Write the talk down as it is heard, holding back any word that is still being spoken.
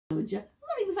would you?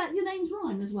 I mean, the fact your name's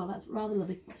rhyme as well, that's rather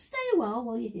lovely. Stay a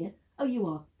while you're here. Oh, you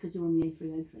are, because you're on the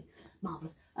A303.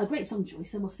 Marvellous. A great song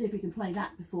choice, and we'll see if we can play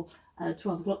that before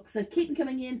 12 o'clock. So keep them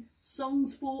coming in.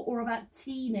 Songs for or about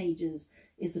teenagers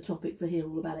is the topic for Hear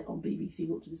All About It on BBC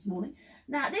Wiltshire this morning.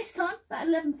 Now, at this time, about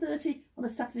 11:30 on a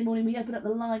Saturday morning, we open up the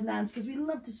live lounge because we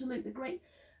love to salute the great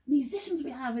musicians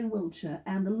we have in Wiltshire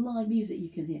and the live music you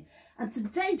can hear. And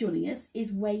today joining us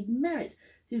is Wade Merritt,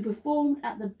 who performed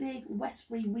at the big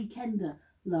Westbury Weekender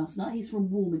last night. He's from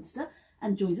Warminster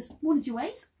and joins us. Morning to you,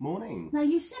 Wade. Morning. Now,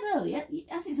 you said earlier,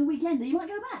 as it's a weekender, you might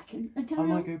go back and carry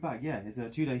on. I might go back, yeah. It's a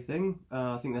 2-day thing.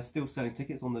 I think they're still selling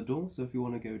tickets on the door, so if you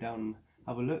want to go down and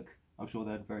have a look, I'm sure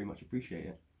they'd very much appreciate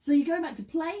it. So you're going back to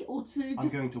play or to I'm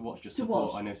going to watch, just to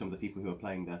support. I know some of the people who are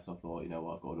playing there, so I thought, you know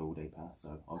what, I've got an all-day pass,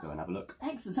 so I'll go and have a look.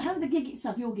 Excellent. So how did the gig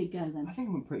itself, your gig, go then? I think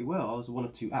it went pretty well. I was one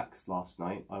of 2 acts last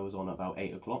night. I was on about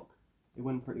 8 o'clock. It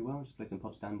went pretty well. I just played some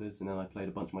pub standards, and then I played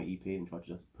a bunch of my EP and tried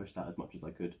to just push that as much as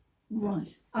I could.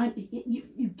 Right.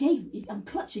 I'm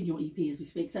clutching your EP as we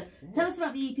speak. So yeah. Tell us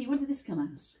about the EP. When did this come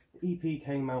out? The EP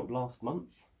came out last month,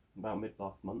 about mid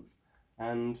last month.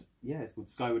 And yeah, it's called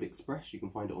Skyward Express. You can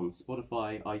find it on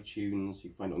Spotify, iTunes,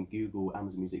 you can find it on Google,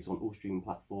 Amazon Music, it's on all streaming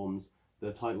platforms.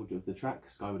 The title of the track,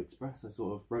 Skyward Express, I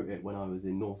sort of wrote it when I was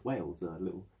in North Wales. A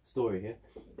little story here.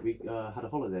 We had a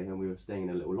holiday and we were staying in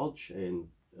a little lodge in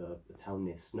a town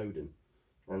near Snowdon.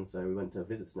 And so we went to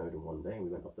visit Snowdon one day, and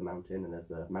we went up the mountain, and there's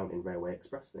the Mountain Railway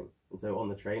Express thing. And so on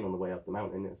the train, on the way up the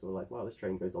mountain, it's sort of like, wow, this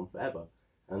train goes on forever.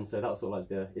 And so that was sort of like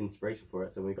the inspiration for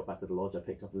it. So when we got back to the lodge, I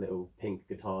picked up a little pink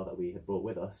guitar that we had brought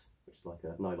with us, which is like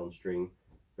a nylon string,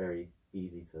 very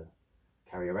easy to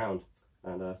carry around.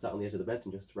 And I sat on the edge of the bed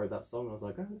and just wrote that song. And I was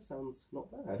like, oh, this sounds not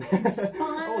bad.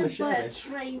 Inspired by a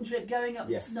train trip going up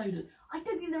Snowdon. I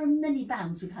don't think there are many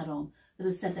bands we've had on that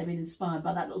have said they've been inspired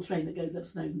by that little train that goes up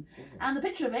Snowdon. Yeah. And the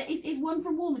picture of it is one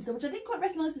from Warminster, which I didn't quite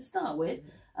recognise to start with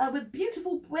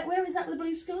beautiful, where is that with the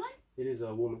blue sky? It is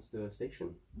a Warminster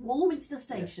Station. Warminster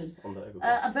Station. Yes, on the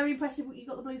overpass. I'm very impressed you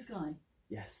got the blue sky.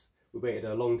 Yes, we waited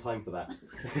a long time for that.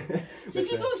 So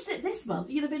if you'd launched it this month,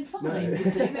 you'd have been fine, no. you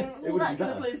see, all that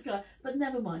kind of blue sky. But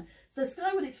never mind. So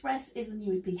Skyward Express is the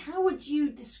new EP. How would you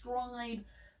describe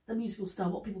the musical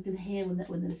style, what people can hear when they're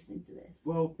listening to this?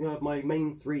 Well, my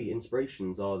main 3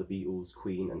 inspirations are the Beatles,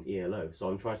 Queen and ELO. So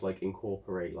I'm trying to like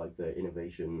incorporate like the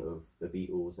innovation of the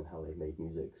Beatles and how they made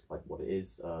music, like what it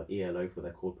is. ELO for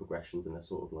their chord progressions and their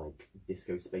sort of like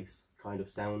disco space kind of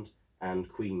sound. And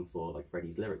Queen for like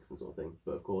Freddie's lyrics and sort of thing.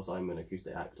 But of course I'm an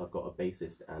acoustic act. I've got a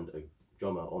bassist and a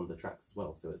drummer on the tracks as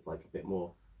well. So it's like a bit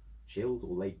more chilled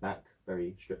or laid back,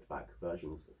 very stripped back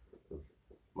versions of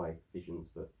my visions,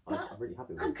 but I'm really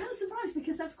happy with it. I'm kind of surprised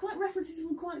because that's quite references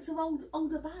from quite sort of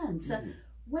older bands. So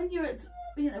when you're at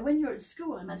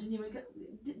school, I imagine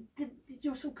did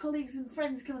your sort of colleagues and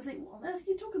friends kind of think, what on earth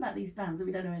are you talking about these bands that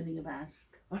we don't know anything about?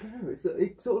 I don't know,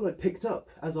 it sort of like picked up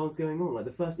as I was going on. Like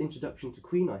the first introduction to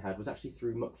Queen I had was actually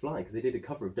through McFly, because they did a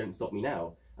cover of Don't Stop Me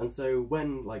Now. And so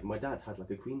when like my dad had like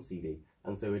a Queen CD,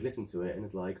 and so we'd listen to it and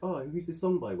it's like, oh, who's this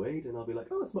song by, Wade? And I'll be like,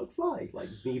 oh, it's McFly. Like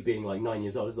me being like 9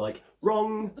 years old, it's like,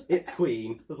 wrong, it's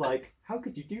Queen. I was like, how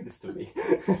could you do this to me? Do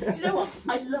you know what?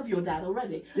 I love your dad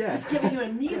already. Yeah. Just giving you a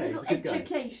musical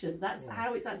education. That's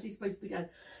how it's actually supposed to go.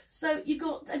 So have you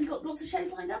got lots of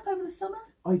shows lined up over the summer?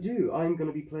 I do. I'm going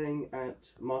to be playing at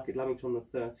Market Lamington on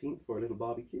the 13th for a little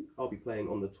barbecue. I'll be playing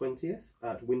on the 20th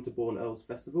at Winterbourne Earls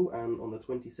Festival and on the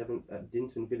 27th at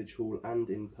Dinton Village Hall and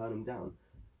in Purnham Down.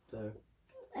 So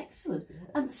excellent.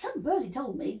 And somebody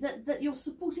told me that you're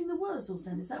supporting the Wurzels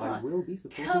then, is that right? I will be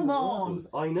supporting the Wurzels.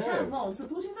 I know. Come on,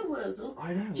 supporting the Wurzels.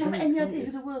 I know. Do you have any idea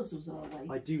who the Wurzels are, Wade?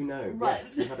 I do know. Right.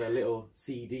 Yes, we had a little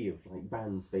CD of like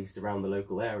bands based around the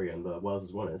local area and the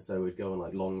Wurzels won us, so we'd go on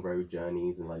like long road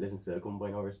journeys and like listen to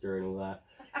Gumboy Norrister and all that.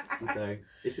 And so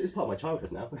it's part of my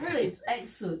childhood now. Brilliant,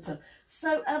 excellent stuff.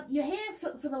 So you're here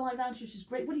for the live lounge, which is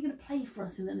great. What are you going to play for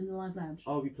us in the live lounge?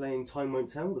 I'll be playing Time Won't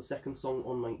Tell, the second song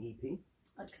on my EP.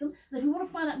 Excellent. And if we want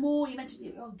to find out more, you mentioned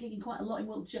you're gigging quite a lot in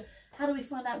Wiltshire. How do we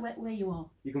find out where you are?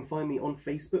 You can find me on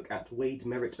Facebook at Wade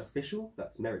Merritt Official.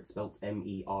 That's Merritt spelt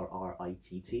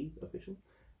M-E-R-R-I-T-T Official.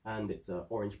 And it's an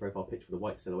orange profile picture with a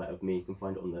white silhouette of me. You can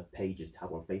find it on the Pages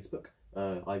tab on Facebook.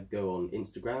 I go on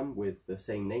Instagram with the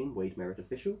same name, Wade Merritt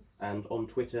Official, and on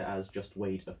Twitter as just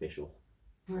Wade Official.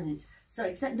 Brilliant. So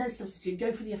accept no substitute.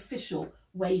 Go for the official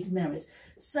Wade Merritt.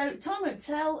 So Time Won't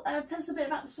Tell. Tell us a bit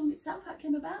about the song itself, how it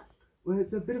came about. Well,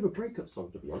 it's a bit of a breakup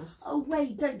song, to be honest. Oh,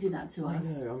 Wade, don't do that to us.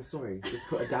 I know, I'm sorry. Just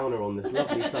put a downer on this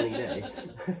lovely sunny day.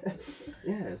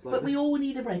 Yeah, it's like. But we all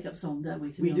need a breakup song, don't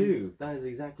we? We do. That is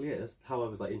exactly it. That's how I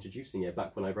was like introducing it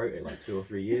back when I wrote it like 2 or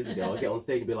 3 years ago. I'd get on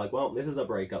stage and be like, well, this is a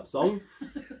breakup song.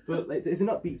 But it's an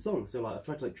upbeat song, so like I've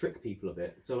tried to like trick people a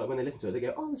bit. So like when they listen to it, they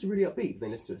go, "Oh, that's really upbeat." But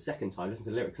then listen to it a second time, listen to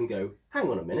the lyrics, and go, "Hang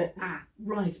on a minute." Ah,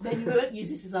 right. Maybe we won't use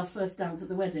this as our first dance at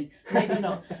the wedding. Maybe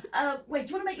not. Wait,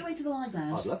 do you want to make your way to the live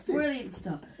lounge? I'd love to. Brilliant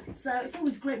stuff. So it's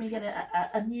always great when you get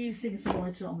a new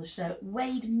singer-songwriter on the show.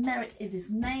 Wade Merritt is his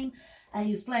name.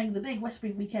 He was playing the big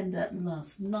Westbury Weekender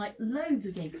last night. Loads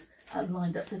of gigs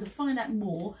lined up. So to find out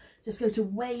more, just go to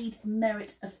Wade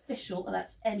Merritt Official.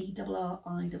 That's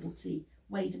MERRITT.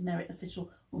 Wade Merritt Official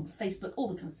on Facebook, all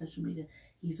the kind of social media.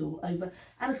 He's all over.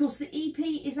 And of course, the EP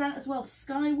is out as well.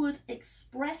 Skyward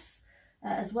Express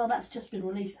as well. That's just been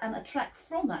released. And a track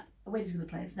from that, Wade is going to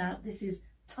play us now. This is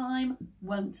Time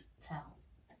Won't Tell.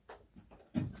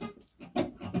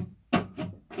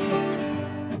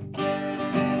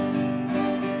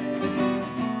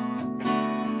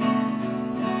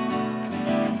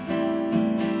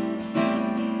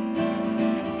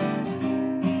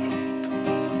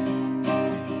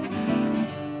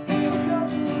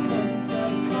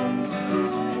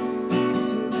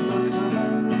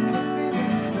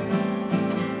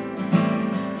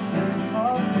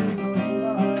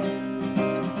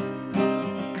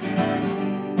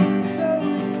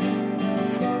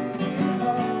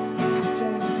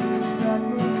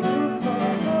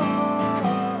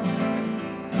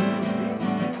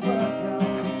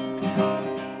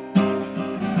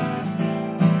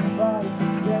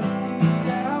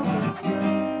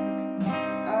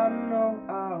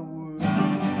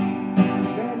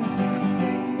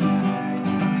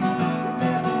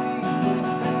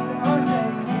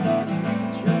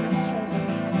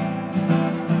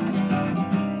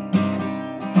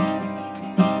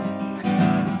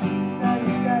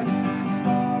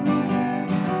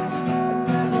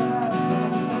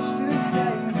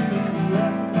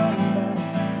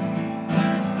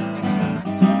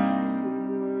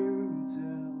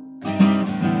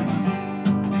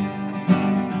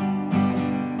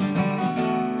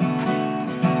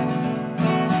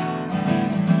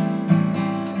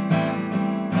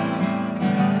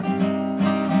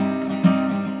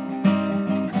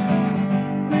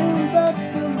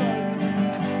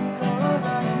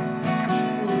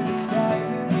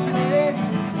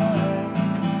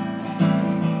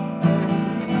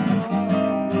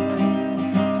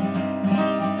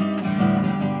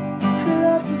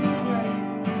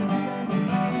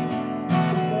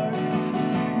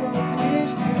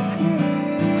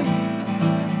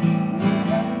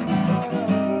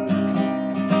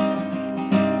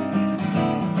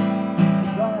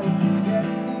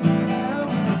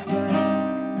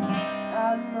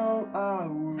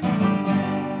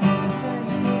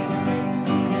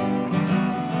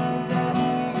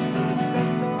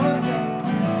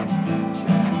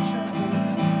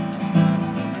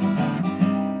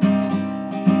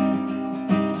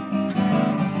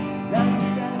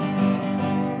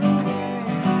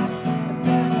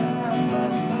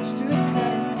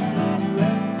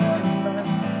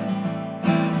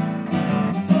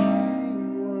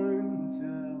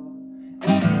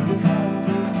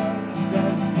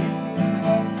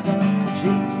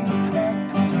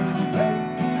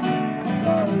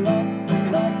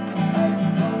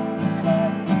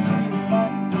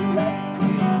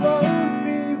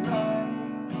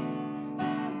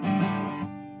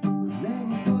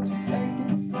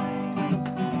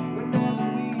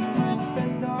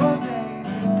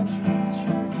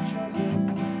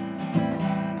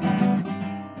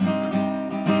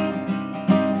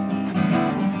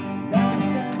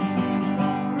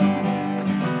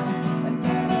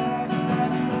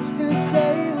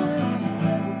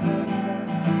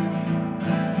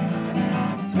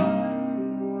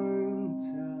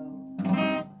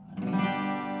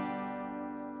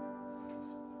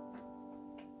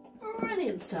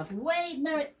 Brilliant stuff. Wade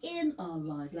Merritt in our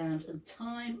live lounge, and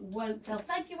Time Won't Tell.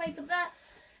 Thank you, Wade, for that.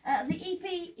 The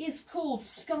EP is called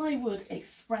Skyward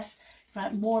Express. Find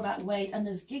out more about Wade, and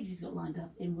there's gigs he's got lined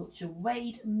up in Wiltshire.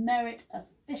 Wade Merritt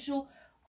Official